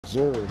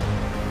Missouri.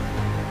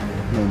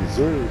 In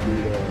Missouri,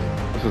 dude.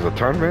 This is a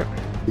tournament?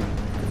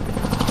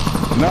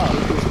 No,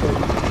 it's just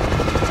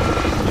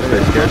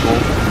They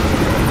scheduled?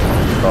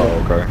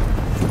 Oh, okay.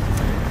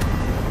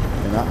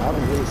 and I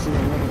don't really see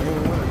them winning any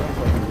one of them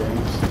fucking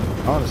games,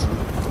 honestly.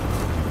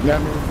 You know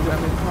what I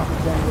mean?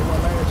 Conference games they won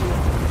last year?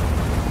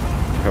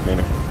 How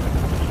many?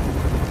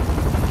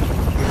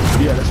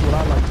 Yeah, that's what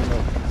I like to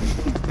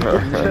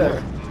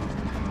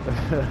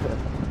know.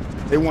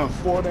 They won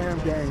 4 damn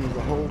games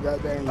the whole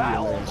goddamn year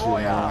last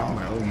year. I'm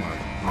like, oh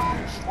my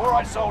goodness. All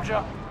right,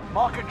 soldier.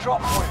 Mark a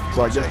drop point.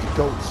 So I guess the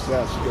coach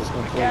says she gets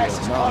going to play Gas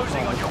is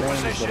closing on your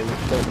games, position.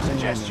 so they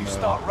Suggest you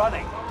start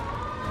running.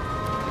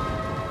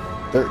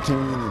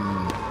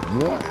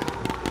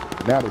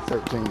 13-1. Now they're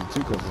 13-2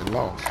 because they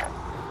lost.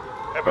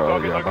 Oh,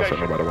 yeah, I said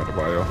nobody went to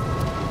bio. I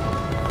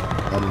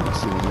didn't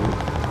see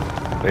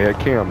them. They had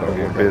Kim, though,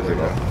 getting busy,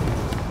 though.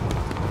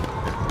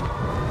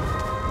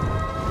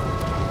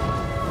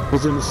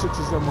 Was in the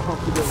 60s, I'm a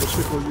humpy that was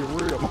tickle your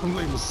rear. My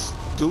name was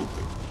stupid.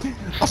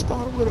 I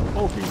started with an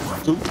OP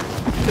stupid.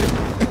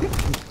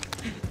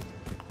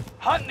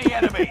 Hunt the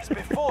enemies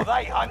before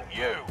they hunt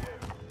you.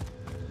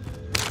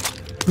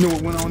 You know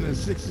what went on in the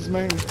 60s,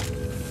 man?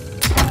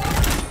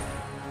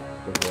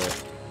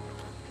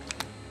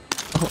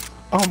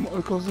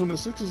 Because in the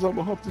 60s, I'm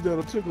a humpty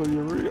that'll tickle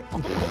your rear.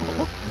 I'm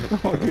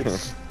gonna get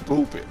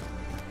stupid.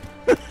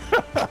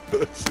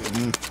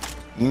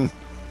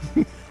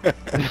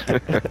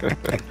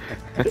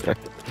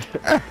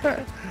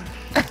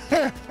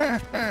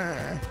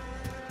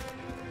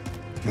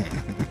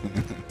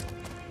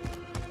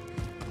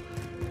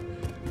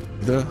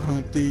 The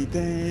Humpty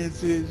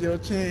dance is your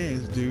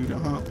chance. Do the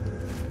hump.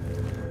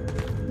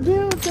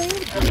 Do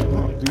the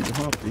hump. Do the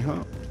Humpty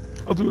hump.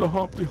 I'll do the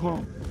Humpty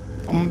hump.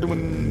 I'm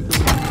doing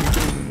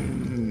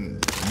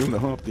the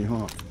Humpty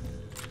hump.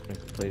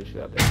 Play the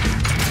shit out there.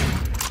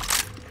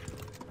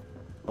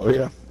 Oh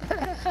yeah.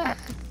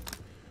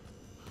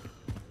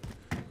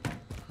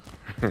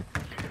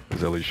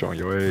 Is Ellie showing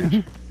your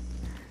age?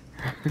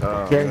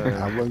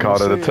 Okay.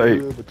 Called it a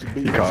tape.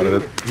 He called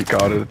it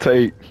a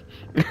tape.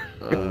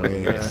 I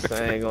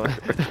ain't gonna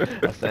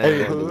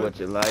do what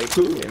you like,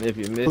 and if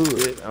you missed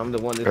it, I'm the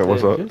one that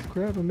said, just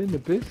grab them in the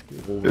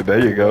biscuit. There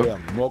you go.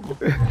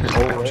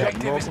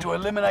 Objective is to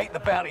eliminate the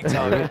bounty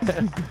target.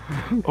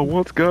 I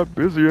once got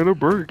busy in a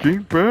Burger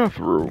King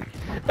bathroom.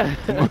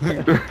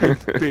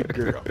 Big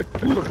girl.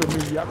 Look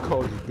at me, I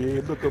call you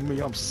big. Look at me,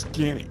 I'm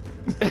skinny.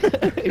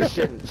 He's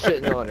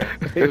shitting on her.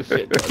 He was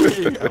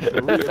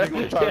shitting on her.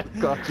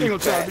 He ain't gonna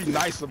try to be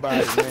nice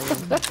about it, man.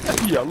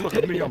 Yeah, look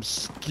at me, I'm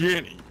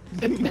skinny.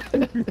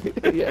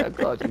 Yeah, I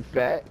called you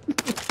fat.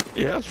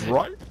 Yeah, that's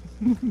right.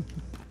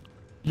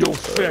 Yo,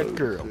 fat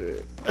girl.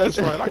 Shit. That's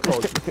right, I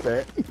called you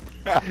fat.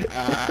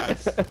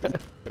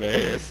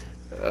 Ass.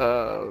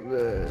 Oh,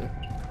 man.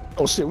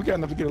 Oh, shit, we got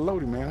enough to get it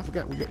loaded, man. I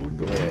forgot we can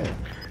go there.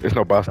 There's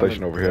no buy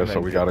station over here,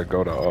 so we gotta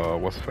go to,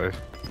 what's the face?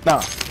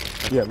 Nah.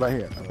 Yeah, right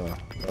here.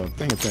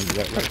 Thing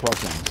right across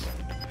from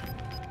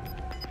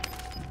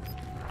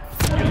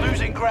us. You're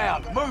losing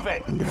ground. Move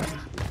it.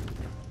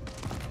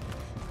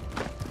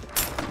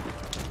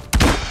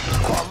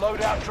 Got a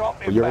loadout drop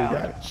Oh, you already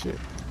inbound. got it. Shit.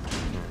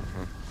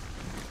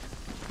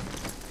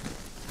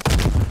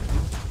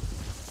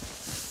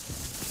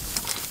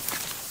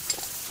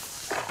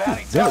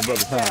 Bounty Yeah, target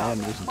brother, found down.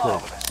 ammunition crate.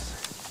 Marvelous.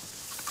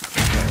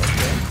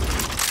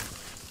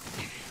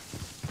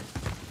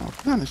 All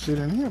kind of shit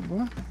in here,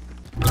 boy.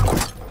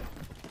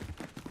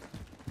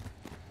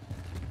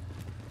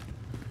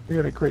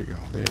 Where that crate go?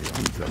 There you go. Let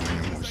me drop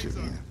more shit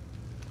in.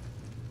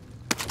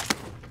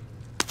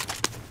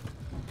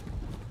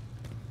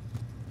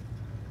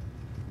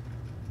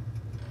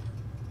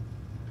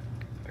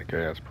 That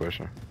gas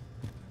pushing.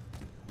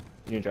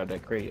 You didn't drop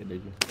that crate,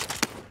 did you?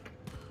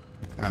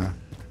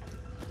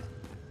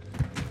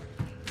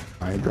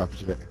 I ain't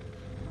dropped it yet.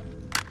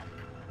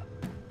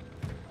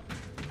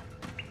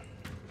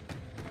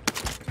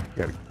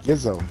 Got a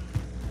gizzo.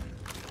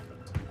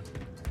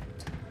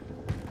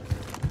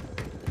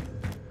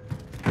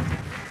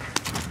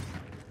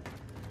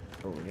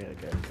 Oh, yeah,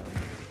 okay.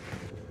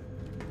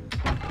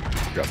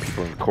 Got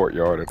people in the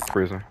courtyard at the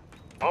prison.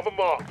 I'm a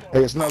mark.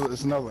 Hey, it's another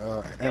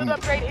ammo.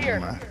 upgrade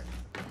here.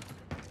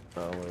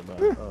 Oh, what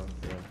about? Oh,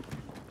 yeah.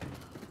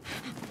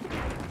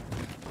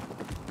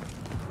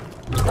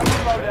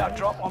 Loadout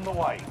drop on the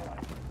way.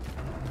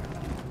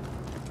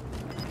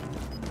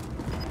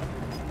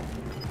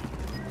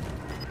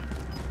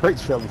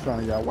 Crates fell in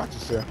front of y'all. Watch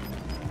yourself.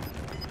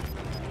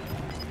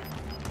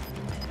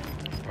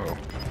 Oh,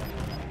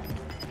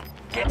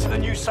 Get to the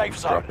new safe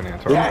zone. dropping in.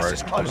 Gas Right.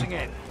 is closing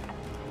in.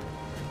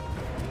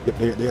 Yep,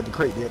 they had the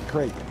crate. They had the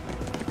crate.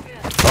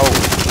 Oh,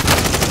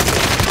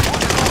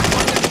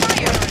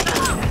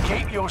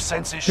 Keep your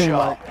senses Team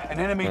sharp. wipe. An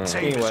enemy team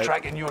Team is wipe.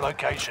 tracking your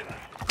location.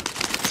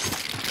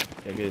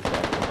 Yeah, get it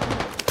back.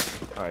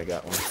 Alright,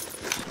 got one.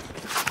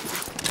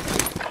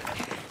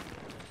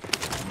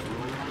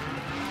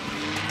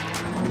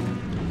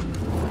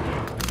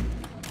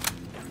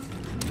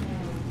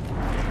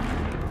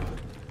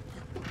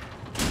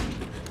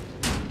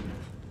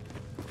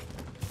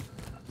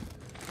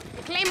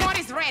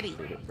 Grenades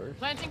ready.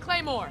 Planting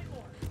Claymore.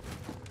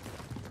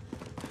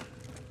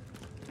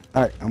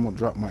 Alright, I'm gonna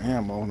drop my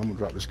ammo and I'm gonna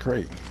drop this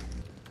crate.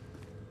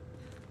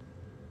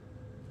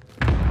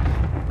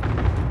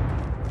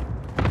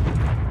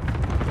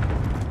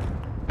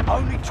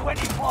 Only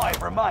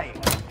 25 remain.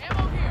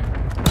 Ammo here.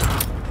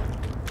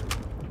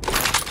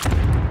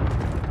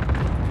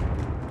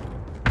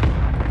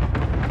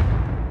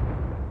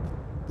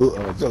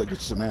 Zilla, get you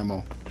some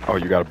ammo. Oh,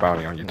 you got a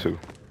bounty on you too.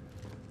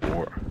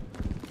 More.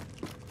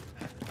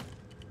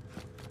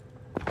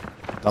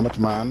 How much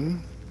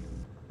mine?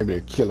 Maybe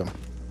they kill him.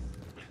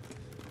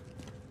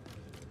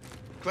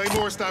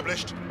 Claymore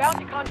established.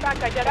 Bounty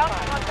contract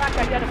identified. Bounty contract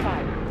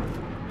identified.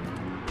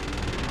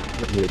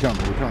 Here they come,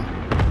 here they come.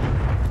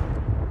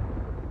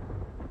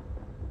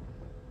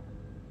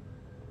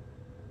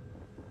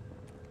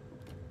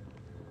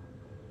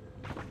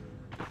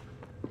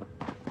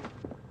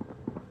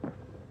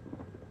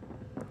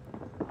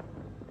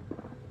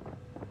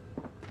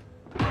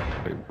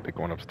 They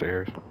going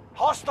upstairs.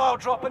 Hostile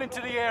dropping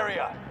into the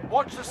area.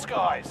 Watch the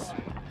skies.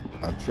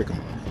 I'll trick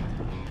him.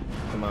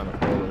 Come on, I'm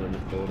rolling and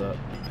just pulled up.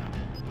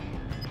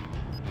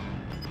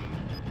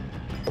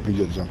 Oh, he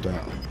just jumped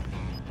out.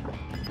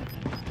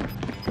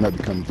 He might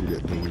be coming through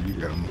that door where you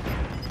got him.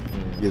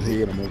 His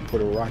head, I'm gonna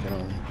put a rocket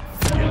on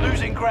him. You're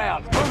losing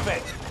ground. Move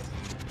it.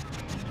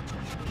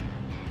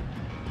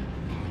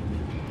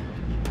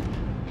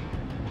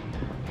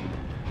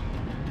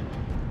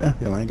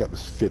 Hell, I ain't got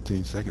this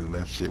 15 seconds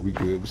left. Shit, we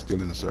good. We're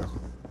still in the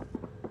circle.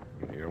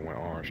 Yeah, it went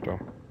orange though.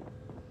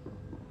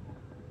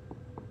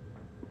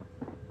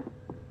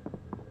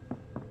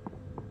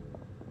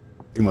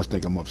 He must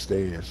think I'm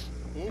upstairs.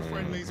 All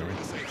friendlies are in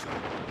the safe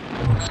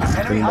zone.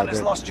 Enemy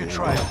hunters lost your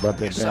trail. About You're that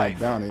damn safe.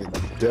 bounty,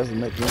 it doesn't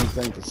make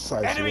anything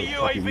precise. Enemy where the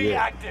fuck he UAV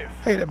at. active.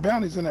 Hey, that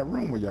bounty's in that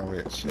room where y'all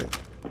at. Shit.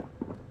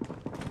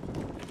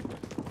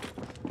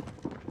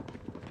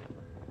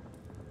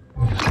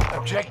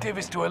 Objective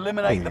is to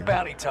eliminate the Yeah.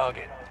 bounty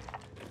target.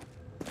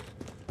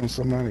 On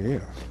somebody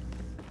else.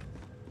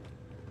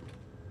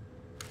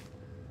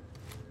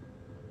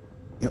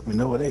 Yep, we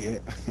know where they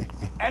at.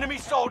 Enemy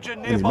soldier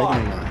And he's making nearby.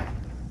 a line.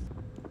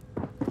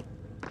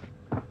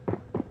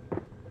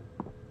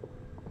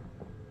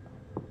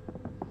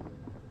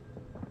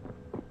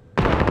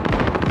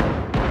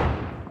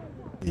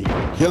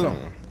 Yeah, kill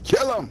him!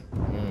 Kill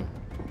him!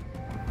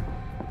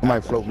 I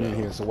might float me in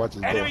here, so watch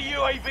his door. Enemy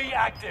UAV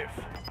active.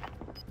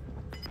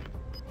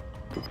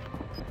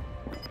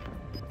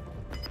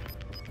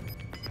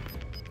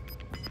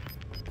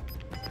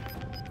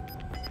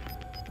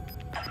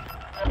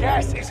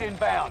 Gas is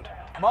inbound.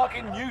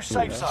 Marking new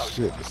safe zone.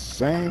 Shit, the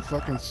same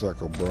fucking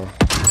circle, bro.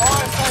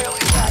 Fire sale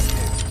is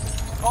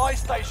active. Buy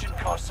station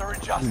costs are You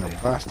adjusted. know,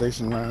 buy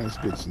station line, this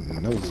bitch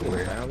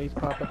nowhere. Bounties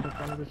pop up in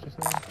front of us just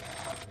now.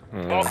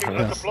 Marking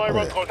the supply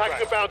run Yeah. contract. Attack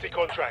the bounty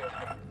contract.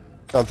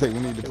 I think we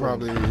need to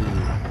probably...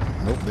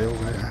 Nope, they're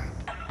over there.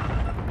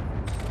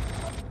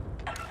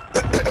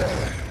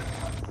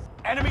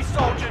 Enemy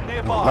soldier I'd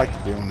nearby. like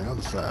to be on the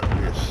other side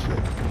of this shit.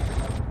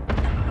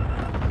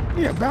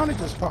 Yeah, bounty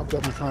just popped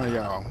up in front of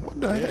y'all. What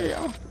the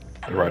hell?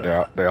 They're right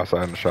there. They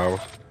outside in the showers.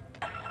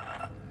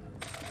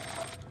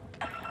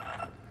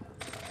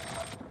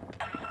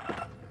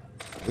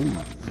 Ooh.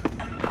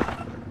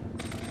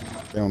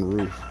 They're on the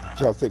roof.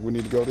 Y'all think we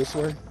need to go this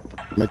way?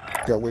 Make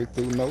our way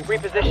through Nova?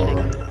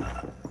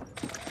 Repositioning.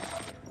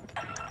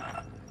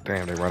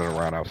 Damn, they running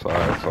around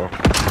outside. So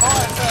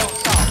Fire sale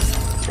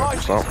done.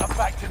 Prices something. are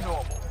back to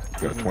normal.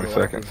 we got 20 Go out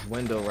seconds. this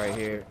window right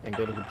here and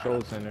go to the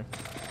control center.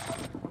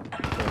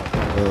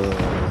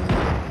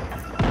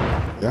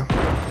 Yeah.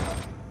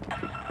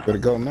 Better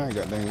go now,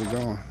 goddamn, we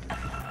going.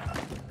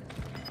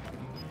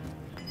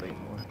 Wait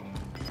more.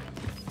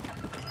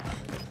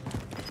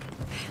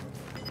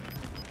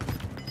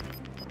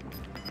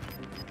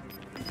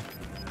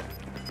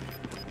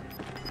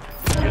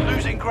 You're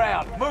losing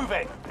ground. Move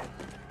it.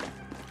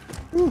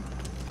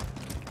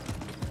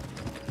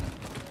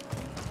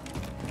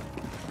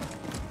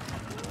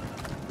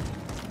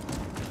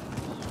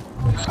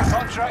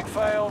 Contract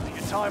failed. Your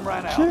time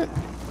ran out. Shit.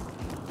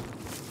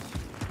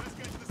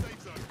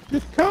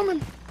 Shit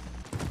coming.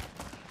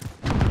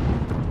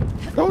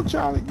 Go,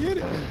 Charlie, get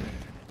it.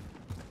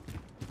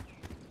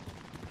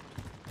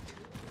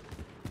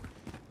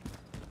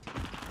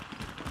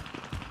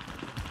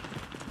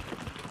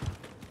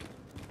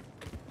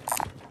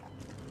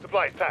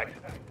 Supply packed.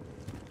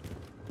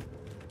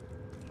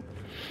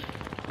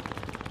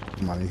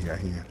 Somebody got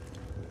here.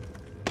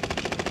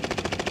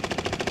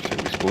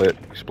 Shit, we split.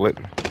 We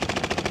splitting.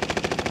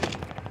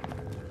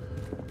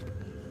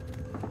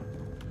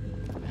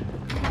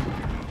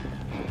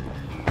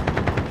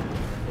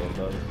 Those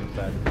others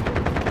inside the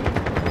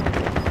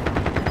control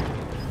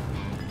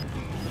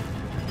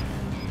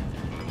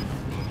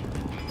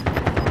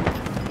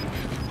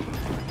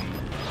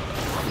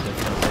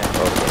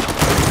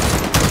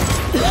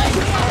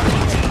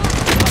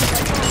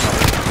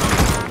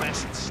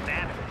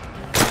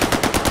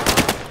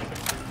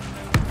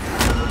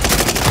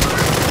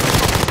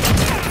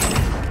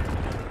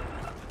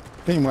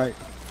Teammate.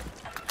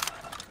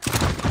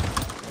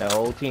 That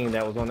whole team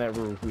that was on that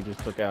roof, we just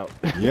took out.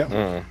 Yep.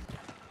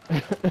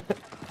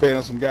 Paying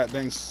us some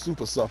goddamn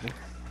super suffer.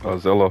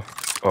 Zilla,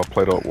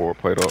 plate up, war,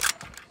 plate up.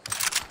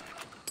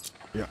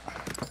 Yeah.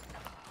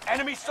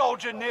 Enemy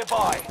soldier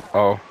nearby.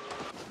 Oh.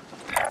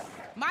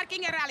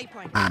 Marking a rally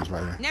point. Arms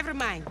right here. Never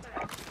mind.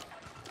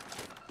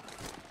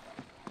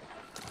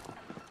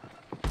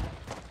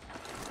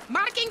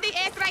 Marking the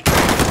airstrike.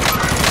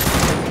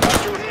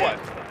 That's your what?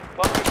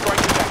 Cluster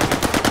strike detected.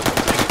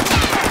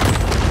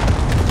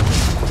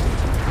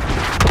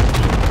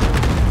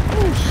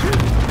 Oh shit.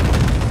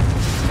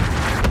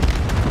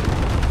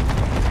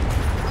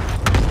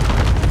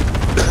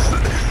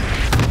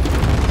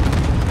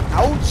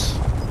 Ouch.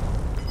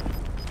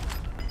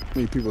 How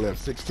many people have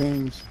 6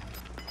 teams?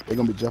 They're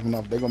gonna be jumping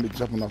off. They're gonna be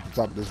jumping off the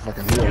top of this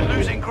fucking hill. You're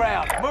losing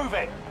ground. Move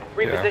it.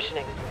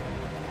 Repositioning.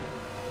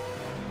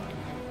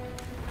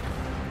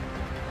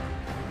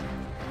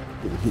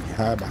 He can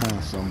hide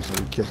behind something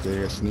so we catch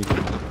their ass sneaking.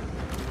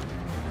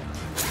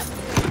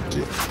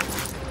 Shit.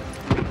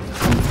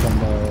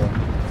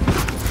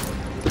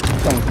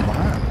 Coming from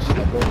behind us.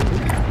 Like over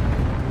here.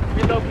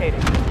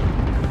 Relocating.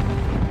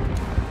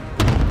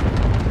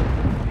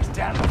 It's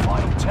down to the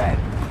final 10.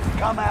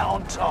 Come out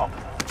on top.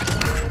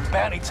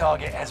 Bounty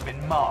target has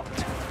been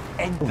marked.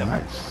 End Oh, them.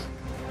 nice.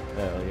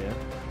 Hell yeah.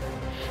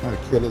 Trying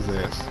to kill his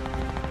ass.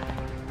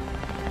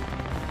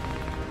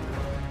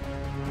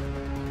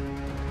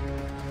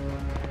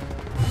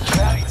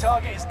 Bounty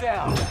target is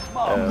down.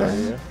 Marked. Hell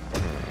yeah.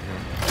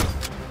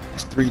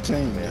 It's 3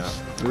 teams. Yeah.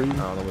 3, I don't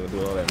know what to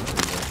do all that.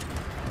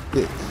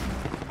 6.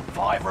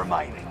 5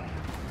 remaining.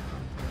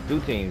 2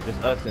 teams,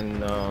 just us and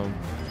Yeah,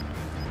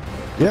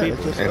 people.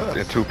 it's just And- us.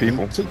 and 2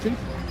 people. And 2 people.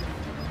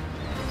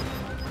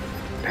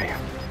 Damn.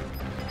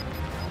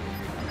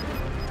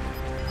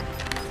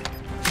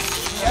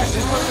 Gas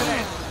is moving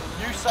in.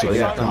 New So safe they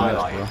zone got come at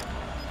us, highlighted. bro.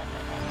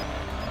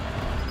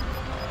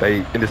 They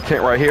in this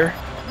tent right here.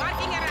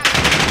 Marking a rally.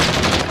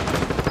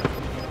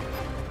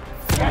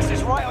 Gas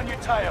is right on your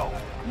tail.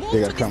 Move They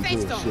to gotta the come safe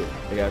through zone. us. Shit.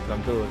 they gotta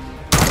come to us.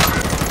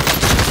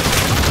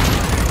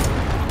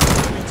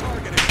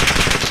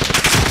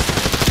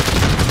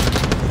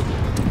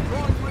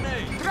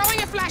 Throwing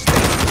a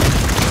flashbang.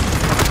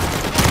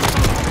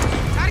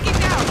 Target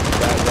down.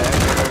 Got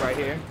that right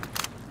here.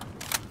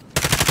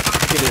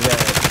 Get his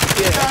ass.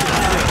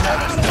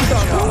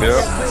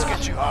 Yep. Let's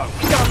get you home.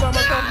 He thought about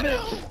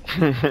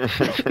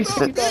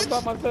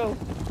myself.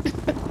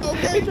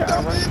 Okay,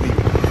 stop it.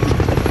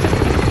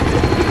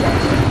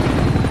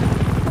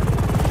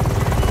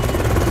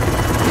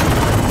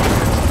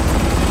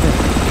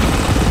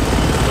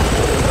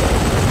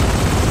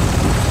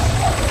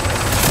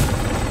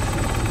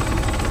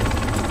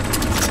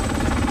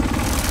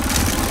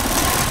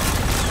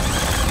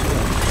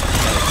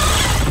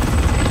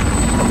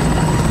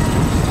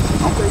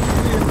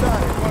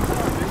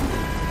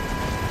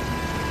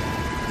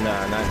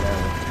 Nah, not that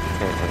one.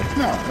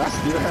 No, I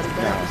still had it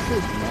down to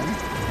 6, man.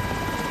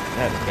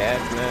 That's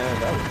gas, man.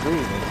 That was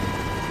cruising.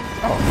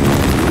 Oh,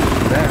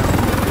 damn.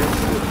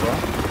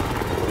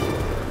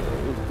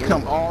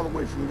 Come all the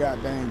way from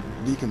goddamn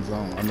Deacon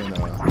Zone. I mean,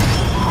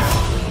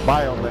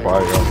 Bio Lane.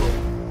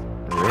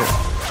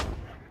 Yeah.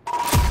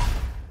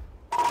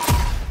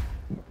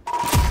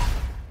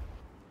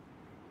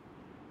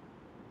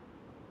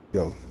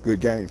 Yo, good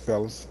game,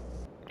 fellas.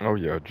 Oh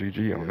yeah,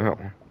 GG on that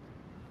one.